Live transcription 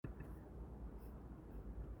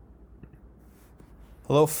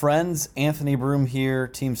Hello, friends. Anthony Broom here,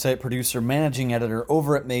 team site producer, managing editor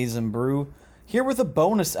over at Maize and Brew, here with a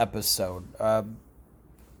bonus episode.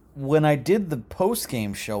 When I did the post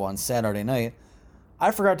game show on Saturday night,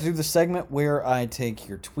 I forgot to do the segment where I take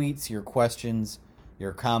your tweets, your questions,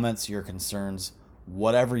 your comments, your concerns,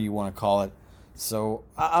 whatever you want to call it. So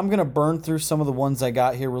I'm going to burn through some of the ones I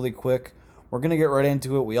got here really quick. We're going to get right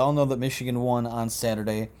into it. We all know that Michigan won on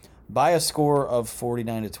Saturday by a score of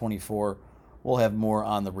 49-24. We'll have more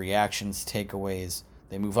on the reactions, takeaways.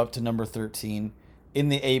 They move up to number 13 in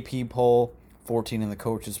the AP poll, 14 in the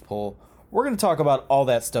coaches poll. We're going to talk about all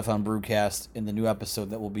that stuff on Brewcast in the new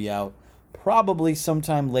episode that will be out probably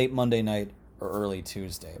sometime late Monday night or early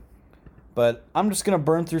Tuesday. But I'm just going to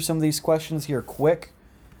burn through some of these questions here quick.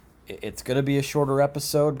 It's going to be a shorter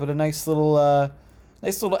episode, but a nice little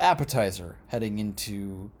appetizer heading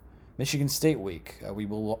into Michigan State week. We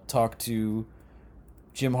will talk to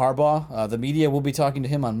Jim Harbaugh. The media will be talking to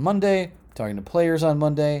him on Monday, talking to players on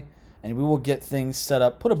Monday, and we will get things set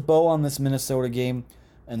up, put a bow on this Minnesota game,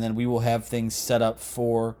 and then we will have things set up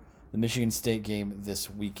for the Michigan State game this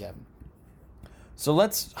weekend. So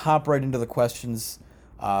let's hop right into the questions.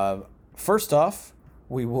 First off,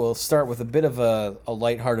 we will start with a bit of a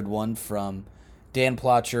lighthearted one from Dan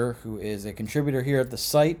Plotcher, who is a contributor here at the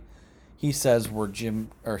site. He says, were Jim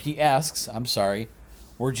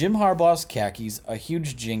Harbaugh's khakis a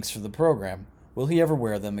huge jinx for the program? Will he ever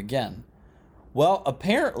wear them again? Well,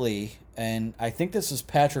 apparently, and I think this is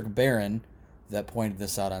Patrick Barron that pointed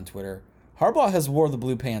this out on Twitter, Harbaugh has wore the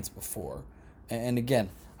blue pants before. And again,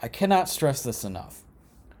 I cannot stress this enough.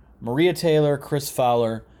 Maria Taylor, Chris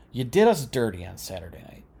Fowler, you did us dirty on Saturday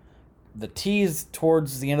night. The tease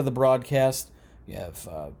towards the end of the broadcast, you have,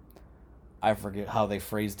 I forget how they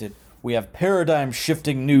phrased it, we have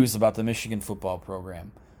paradigm-shifting news about the Michigan football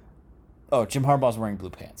program. Oh, Jim Harbaugh's wearing blue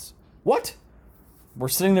pants. What? We're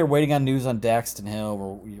sitting there waiting on news on Daxton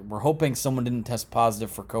Hill. We're hoping someone didn't test positive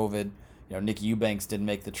for COVID. Nick Eubanks didn't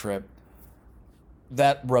make the trip.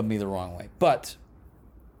 That rubbed me the wrong way. But,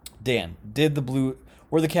 Dan,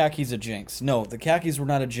 were the khakis a jinx? No, the khakis were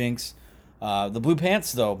not a jinx. The blue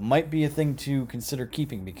pants, though, might be a thing to consider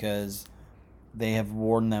keeping because they have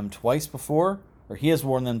worn them twice before. Or he has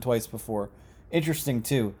worn them twice before. Interesting,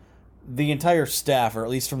 too. The entire staff, or at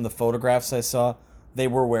least from the photographs I saw, they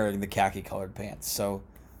were wearing the khaki-colored pants. So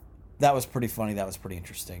that was pretty funny. That was pretty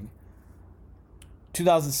interesting.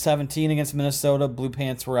 2017 against Minnesota, blue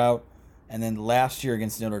pants were out. And then last year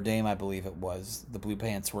against Notre Dame, I believe it was, the blue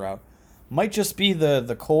pants were out. Might just be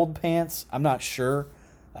the cold pants. I'm not sure.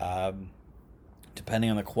 Depending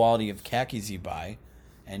on the quality of khakis you buy.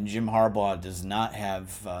 And Jim Harbaugh does not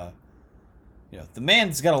have... the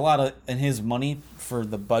man's got a lot in his money for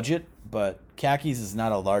the budget, but khakis is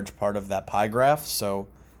not a large part of that pie graph, so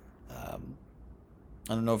I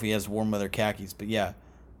don't know if he has warm weather khakis, but yeah,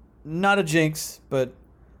 not a jinx, but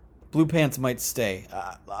blue pants might stay.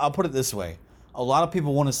 I'll put it this way. A lot of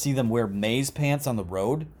people want to see them wear maize pants on the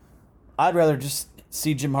road. I'd rather just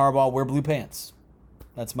see Jim Harbaugh wear blue pants.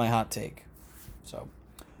 That's my hot take. So,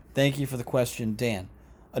 thank you for the question, Dan.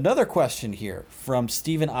 Another question here from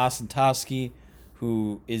Steven Osentoski,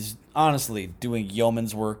 who is honestly doing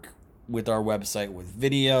yeoman's work with our website, with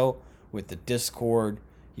video, with the Discord.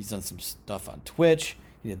 He's done some stuff on Twitch.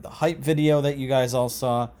 He did the hype video that you guys all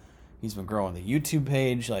saw. He's been growing the YouTube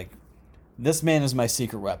page. This man is my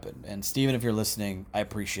secret weapon. And Steven, if you're listening, I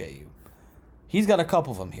appreciate you. He's got a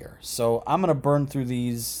couple of them here. So I'm going to burn through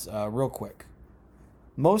these real quick.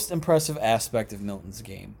 Most impressive aspect of Milton's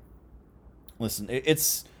game. Listen,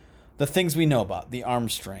 it's the things we know about, the arm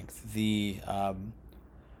strength, the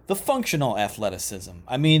functional athleticism.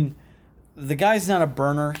 I mean, the guy's not a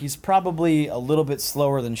burner. He's probably a little bit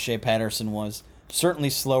slower than Shea Patterson was, certainly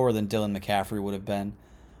slower than Dylan McCaffrey would have been.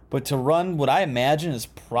 But to run what I imagine is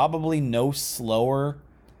probably no slower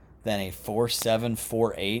than a 4.7,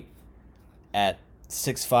 4.8 at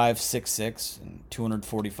 6'5", 6'6", and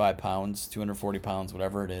 245 pounds, 240 pounds,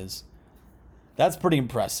 whatever it is. That's pretty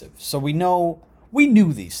impressive. So we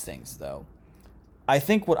knew these things, though. I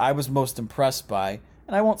think what I was most impressed by,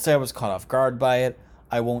 and I won't say I was caught off guard by it,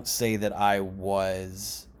 I won't say that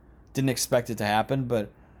didn't expect it to happen, but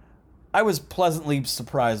I was pleasantly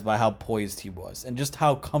surprised by how poised he was and just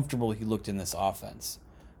how comfortable he looked in this offense.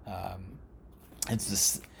 It's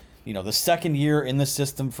this, the second year in the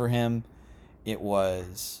system for him. It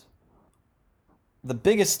was the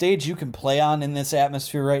biggest stage you can play on in this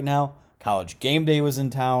atmosphere right now. College game day was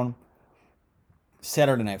in town.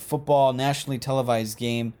 Saturday Night Football, nationally televised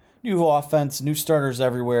game. New offense, new starters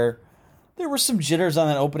everywhere. There were some jitters on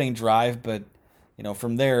that opening drive, but,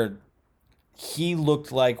 from there, he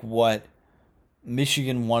looked like what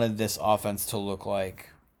Michigan wanted this offense to look like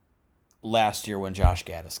last year when Josh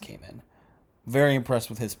Gaddis came in. Very impressed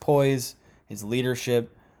with his poise, his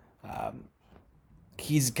leadership.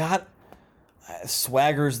 He's got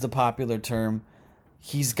swagger's the popular term.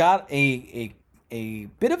 He's got a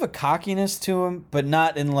bit of a cockiness to him, but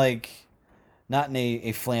not in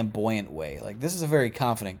a flamboyant way. Like, this is a very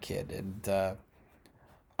confident kid, and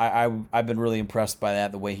I've been really impressed by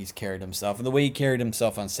that, the way he's carried himself and the way he carried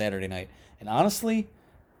himself on Saturday night. And honestly,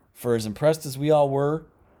 for as impressed as we all were,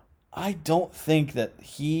 I don't think that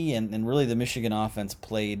he and really the Michigan offense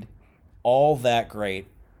played all that great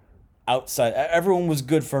outside. Everyone was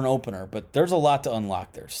good for an opener, but there's a lot to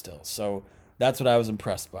unlock there still. So that's what I was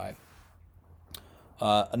impressed by.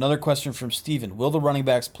 Another question from Steven. Will the running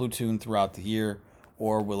backs platoon throughout the year,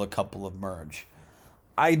 or will a couple emerge?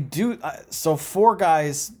 I do. So 4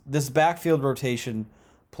 guys, this backfield rotation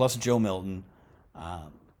plus Joe Milton.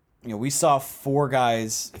 We saw 4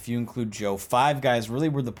 guys, if you include Joe, 5 guys really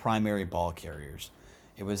were the primary ball carriers.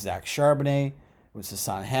 It was Zach Charbonnet, it was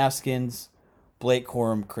Hassan Haskins, Blake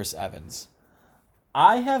Corum, Chris Evans.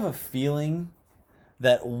 I have a feeling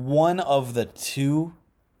that one of the 2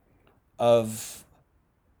 of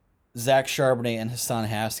Zach Charbonnet and Hassan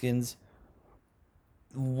Haskins,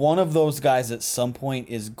 one of those guys at some point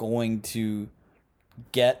is going to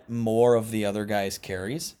get more of the other guy's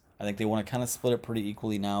carries. I think they want to kind of split it pretty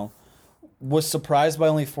equally now. Was surprised by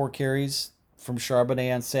only 4 carries from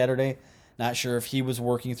Charbonnet on Saturday. Not sure if he was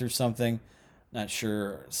working through something. Not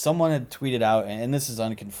sure. Someone had tweeted out, and this is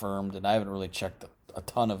unconfirmed, and I haven't really checked a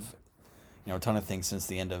ton of things since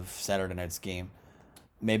the end of Saturday night's game.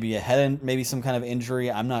 Maybe maybe some kind of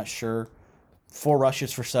injury. I'm not sure. 4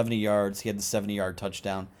 rushes for 70 yards. He had the 70-yard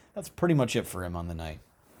touchdown. That's pretty much it for him on the night.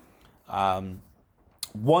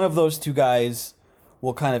 One of those 2 guys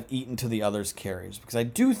will kind of eat into the other's carries, because I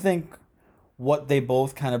do think what they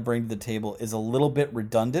both kind of bring to the table is a little bit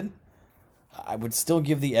redundant. I would still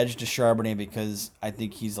give the edge to Charbonnet because I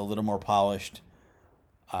think he's a little more polished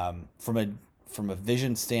from a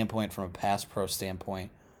vision standpoint, from a pass pro standpoint.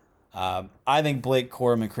 I think Blake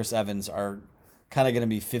Corum and Chris Evans are kind of going to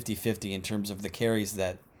be 50-50 in terms of the carries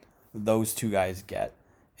that those 2 guys get,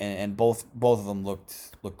 and both of them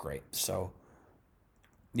look great. So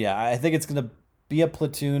yeah, I think it's going to be a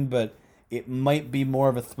platoon, but it might be more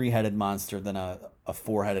of a 3-headed monster than a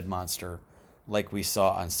 4-headed monster like we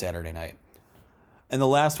saw on Saturday night. And the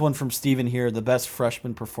last one from Steven here, the best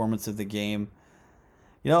freshman performance of the game.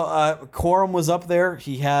 Corum was up there.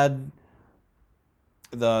 He had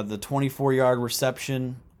the 24-yard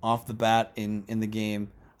reception off the bat in the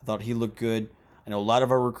game. I thought he looked good. I know a lot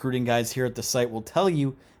of our recruiting guys here at the site will tell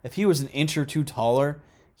you if he was an inch or 2 taller,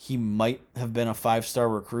 he might have been a 5-star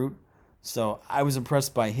recruit. So I was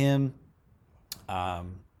impressed by him.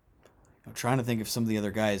 I'm trying to think of some of the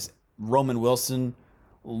other guys. Roman Wilson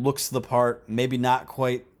looks the part, maybe not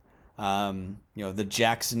quite, the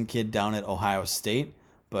Jackson kid down at Ohio State,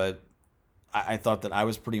 but I thought that I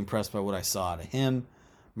was pretty impressed by what I saw out of him.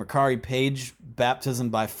 Makari Page, baptism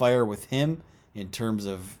by fire with him in terms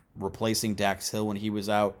of replacing Dax Hill when he was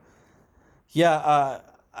out. Yeah,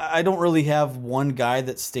 I don't really have one guy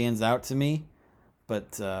that stands out to me,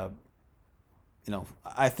 but I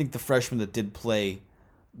think the freshmen that did play,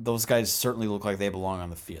 those guys certainly look like they belong on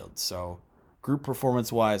the field. So group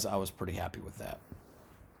performance-wise, I was pretty happy with that.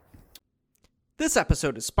 This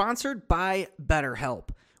episode is sponsored by BetterHelp.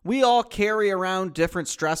 We all carry around different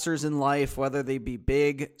stressors in life, whether they be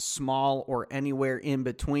big, small, or anywhere in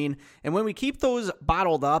between. And when we keep those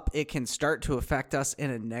bottled up, it can start to affect us in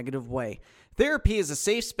a negative way. Therapy is a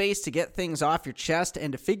safe space to get things off your chest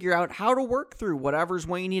and to figure out how to work through whatever's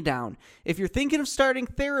weighing you down. If you're thinking of starting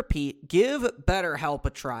therapy, give BetterHelp a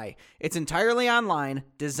try. It's entirely online,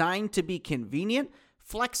 designed to be convenient,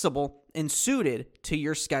 flexible, and suited to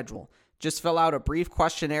your schedule. Just fill out a brief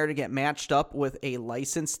questionnaire to get matched up with a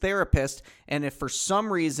licensed therapist, and if for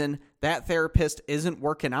some reason that therapist isn't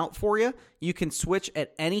working out for you, you can switch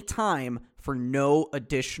at any time for no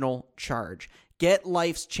additional charge. Get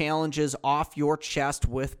life's challenges off your chest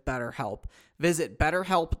with BetterHelp. Visit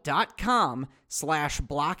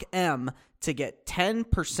BetterHelp.com/BlockM to get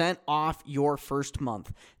 10% off your first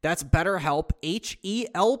month. That's BetterHelp,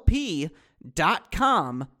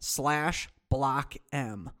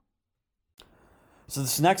 HELP.com/BlockM. So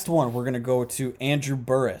this next one, we're going to go to Andrew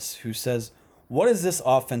Burris, who says, what is this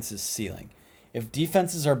offense's ceiling? If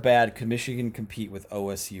defenses are bad, could Michigan compete with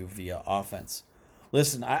OSU via offense?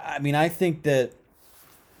 Listen, I think that,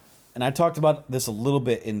 and I talked about this a little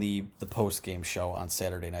bit in the post-game show on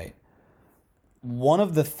Saturday night. One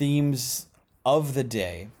of the themes of the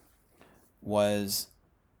day was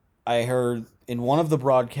I heard in one of the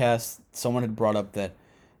broadcasts, someone had brought up that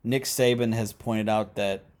Nick Saban has pointed out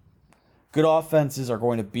that good offenses are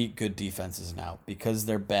going to beat good defenses now because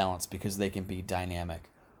they're balanced, because they can be dynamic.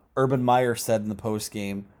 Urban Meyer said in the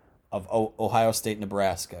postgame of Ohio State,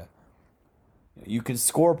 Nebraska, you can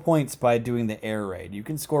score points by doing the air raid. You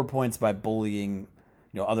can score points by bullying,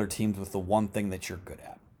 other teams with the one thing that you're good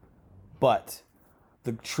at. But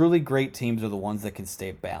the truly great teams are the ones that can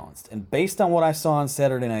stay balanced. And based on what I saw on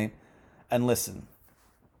Saturday night, and listen,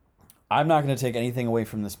 I'm not going to take anything away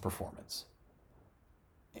from this performance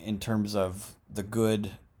in terms of the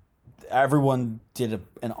good. Everyone did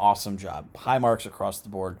an awesome job. High marks across the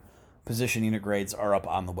board. Position unit grades are up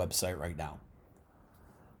on the website right now.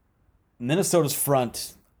 Minnesota's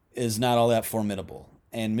front is not all that formidable,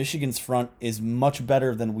 and Michigan's front is much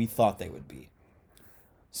better than we thought they would be.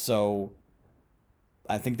 So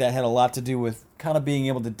I think that had a lot to do with kind of being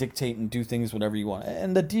able to dictate and do things whatever you want.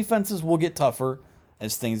 And the defenses will get tougher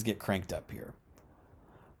as things get cranked up here.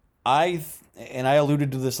 I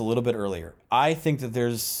alluded to this a little bit earlier. I think that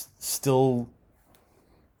there's still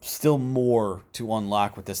more to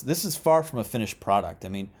unlock with this. This is far from a finished product. I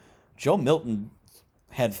mean, Joe Milton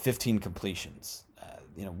had 15 completions.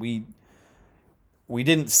 We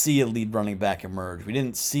didn't see a lead running back emerge. We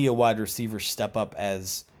didn't see a wide receiver step up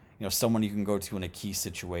as someone you can go to in a key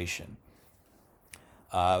situation.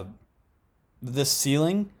 This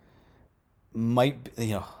ceiling might,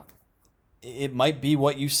 it might be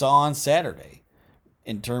what you saw on Saturday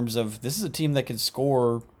in terms of this is a team that can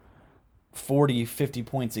score 40, 50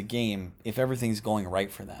 points a game if everything's going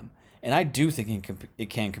right for them. And I do think it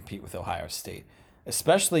can compete with Ohio State,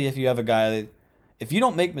 especially if you have a guy that, if you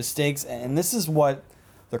don't make mistakes, and this is what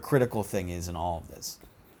the critical thing is in all of this.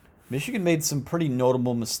 Michigan made some pretty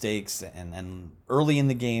notable mistakes, and early in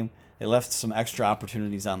the game, they left some extra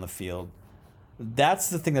opportunities on the field. That's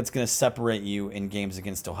the thing that's going to separate you in games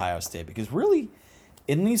against Ohio State, because really,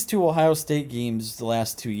 in these two Ohio State games the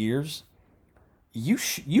last 2 years,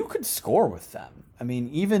 you could score with them. I mean,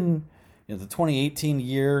 even the 2018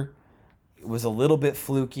 year was a little bit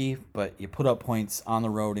fluky, but you put up points on the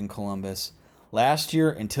road in Columbus. Last year,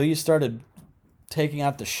 until you started taking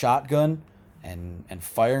out the shotgun and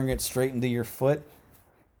firing it straight into your foot,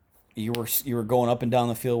 you were going up and down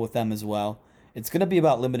the field with them as well. It's going to be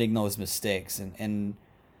about limiting those mistakes, and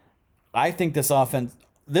I think this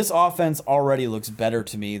offense already looks better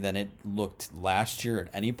to me than it looked last year at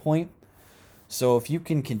any point. So if you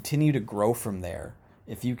can continue to grow from there,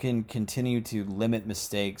 if you can continue to limit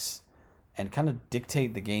mistakes and kind of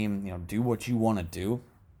dictate the game, do what you want to do.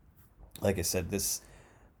 Like I said, this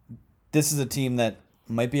is a team that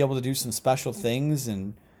might be able to do some special things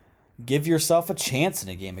and give yourself a chance in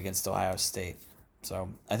a game against Ohio State. So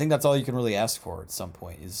I think that's all you can really ask for at some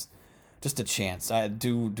point is just a chance.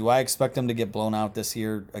 Do I expect them to get blown out this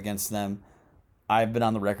year against them? I've been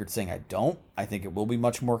on the record saying I don't. I think it will be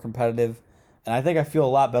much more competitive, and I think I feel a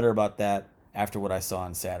lot better about that after what I saw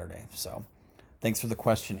on Saturday. So thanks for the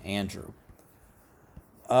question, Andrew.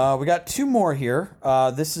 We got two more here.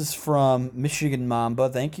 This is from Michigan Mamba.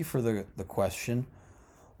 Thank you for the question.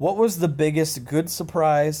 What was the biggest good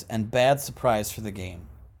surprise and bad surprise for the game?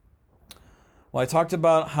 Well, I talked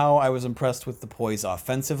about how I was impressed with the poise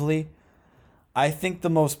offensively. I think the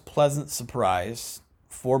most pleasant surprise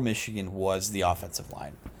for Michigan was the offensive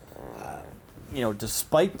line.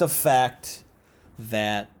 Despite the fact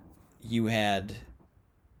that you were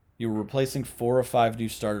replacing 4 or 5 new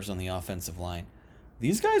starters on the offensive line,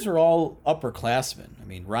 these guys are all upperclassmen. I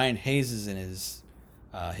mean, Ryan Hayes is in his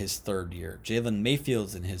third year. Jalen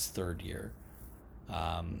Mayfield's in his third year.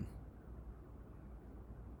 I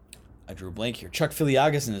drew a blank here. Chuck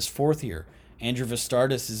Filiagas in his 4th year. Andrew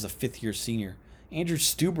Vistardis is a 5th-year senior. Andrew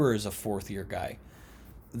Stuber is a 4th-year guy.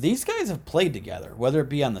 These guys have played together, whether it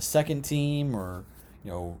be on the second team or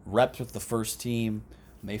reps with the first team.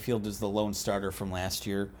 Mayfield is the lone starter from last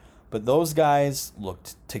year. But those guys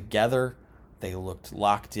looked together. They looked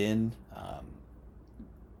locked in.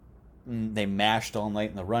 They mashed all night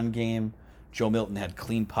in the run game. Joe Milton had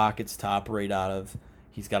clean pockets to operate out of.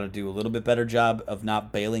 He's got to do a little bit better job of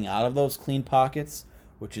not bailing out of those clean pockets,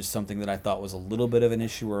 which is something that I thought was a little bit of an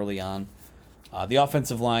issue early on. The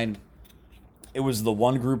offensive line, it was the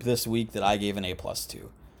one group this week that I gave an A+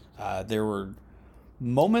 to. There were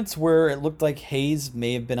moments where it looked like Hayes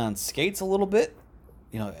may have been on skates a little bit.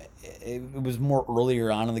 It was more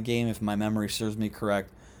earlier on in the game, if my memory serves me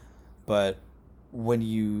correct. But when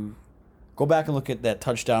you go back and look at that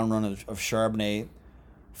touchdown run of Charbonnet,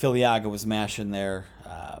 Filiaga was mashing there.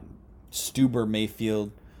 Stuber,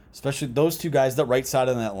 Mayfield, especially those two guys, the right side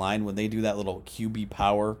of that line, when they do that little QB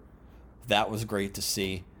power, that was great to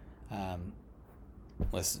see.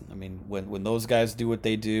 Listen, I mean, when those guys do what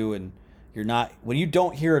they do, and when you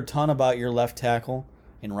don't hear a ton about your left tackle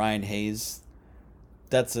in Ryan Hayes,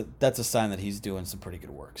 that's a sign that he's doing some pretty good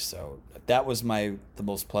work. So that was the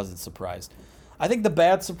most pleasant surprise. I think the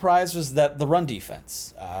bad surprise was that the run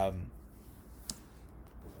defense.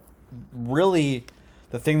 Really,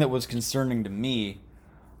 the thing that was concerning to me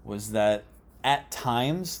was that at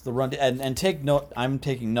times the run and take note. I'm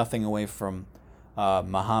taking nothing away from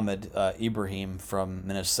Muhammad Ibrahim from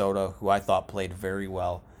Minnesota, who I thought played very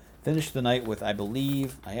well. Finished the night with, I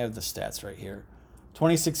believe, I have the stats right here,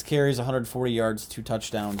 26 carries, 140 yards, 2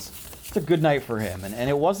 touchdowns. It's a good night for him. And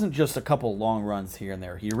it wasn't just a couple long runs here and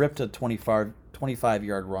there. He ripped a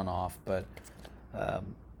 25-yard run off, but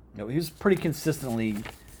he was pretty consistently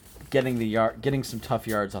getting some tough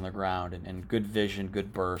yards on the ground and good vision,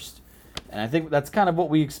 good burst. And I think that's kind of what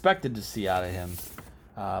we expected to see out of him.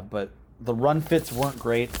 But the run fits weren't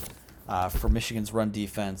great for Michigan's run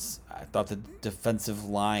defense. I thought the defensive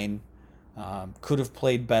line could have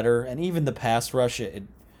played better, and even the pass rush.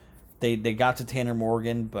 They got to Tanner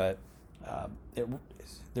Morgan, but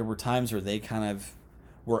there were times where they kind of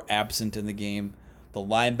were absent in the game. The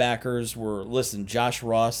linebackers Josh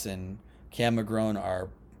Ross and Cam McGrone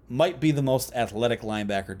might be the most athletic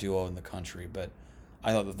linebacker duo in the country, but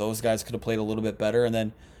I thought that those guys could have played a little bit better. And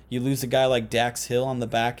then you lose a guy like Dax Hill on the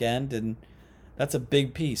back end, and that's a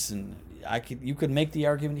big piece. And you could make the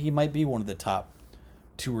argument he might be one of the top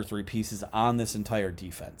 2 or 3 pieces on this entire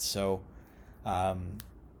defense. So,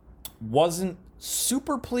 wasn't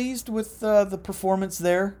super pleased with the performance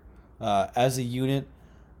there as a unit.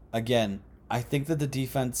 Again, I think that the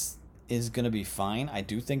defense is going to be fine. I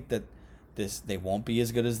do think that they won't be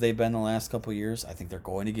as good as they've been the last couple of years. I think they're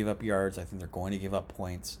going to give up yards. I think they're going to give up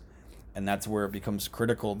points. And that's where it becomes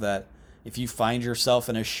critical that if you find yourself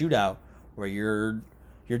in a shootout where your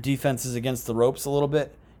defense is against the ropes a little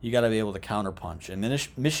bit, you got to be able to counterpunch. And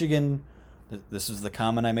Michigan, this is the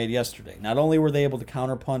comment I made yesterday. Not only were they able to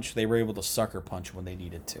counterpunch, they were able to sucker punch when they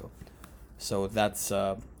needed to. So those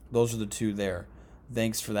are the 2 there.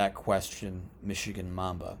 Thanks for that question, Michigan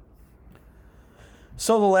Mamba.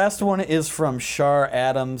 So the last one is from Shar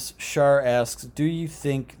Adams. Shar asks, do you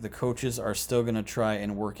think the coaches are still going to try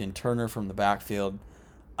and work in Turner from the backfield?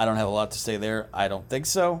 I don't have a lot to say there. I don't think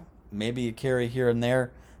so. Maybe a carry here and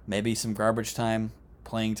there. Maybe some garbage time,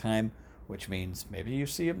 playing time, which means maybe you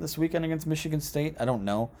see him this weekend against Michigan State. I don't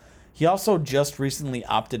know. He also just recently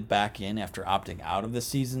opted back in after opting out of the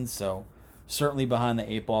season, so certainly behind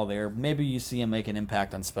the 8 ball there. Maybe you see him make an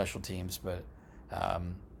impact on special teams, but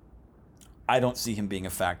I don't see him being a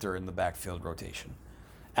factor in the backfield rotation.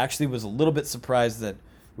 Actually was a little bit surprised that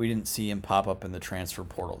we didn't see him pop up in the transfer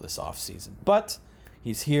portal this offseason. But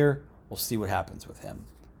he's here. We'll see what happens with him.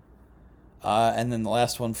 And then the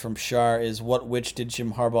last one from Shar is, what witch did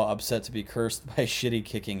Jim Harbaugh upset to be cursed by shitty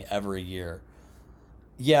kicking every year?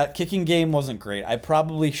 Yeah, kicking game wasn't great. I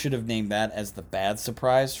probably should have named that as the bad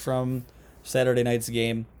surprise from Saturday night's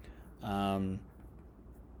game. I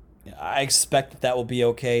expect that will be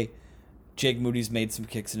okay. Jake Moody's made some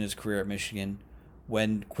kicks in his career at Michigan.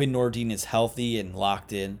 When Quinn Nordine is healthy and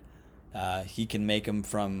locked in, he can make them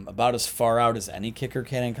from about as far out as any kicker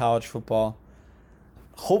can in college football.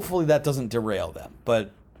 Hopefully that doesn't derail them,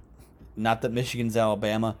 but not that Michigan's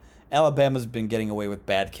Alabama. Alabama's been getting away with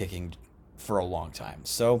bad kicking for a long time,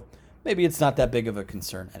 so maybe it's not that big of a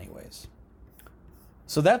concern anyways.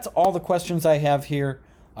 So that's all the questions I have here.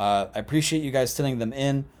 I appreciate you guys sending them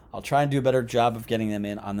in. I'll try and do a better job of getting them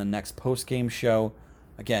in on the next post-game show.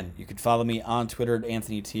 Again, you can follow me on Twitter at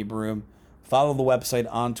Anthony T. Broom. Follow the website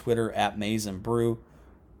on Twitter at Maize and Brew.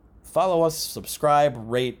 Follow us, subscribe,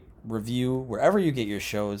 rate, review, wherever you get your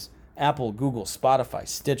shows. Apple, Google, Spotify,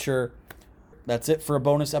 Stitcher. That's it for a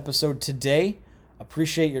bonus episode today.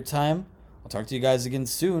 Appreciate your time. I'll talk to you guys again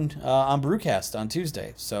soon on Brewcast on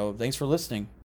Tuesday. So thanks for listening.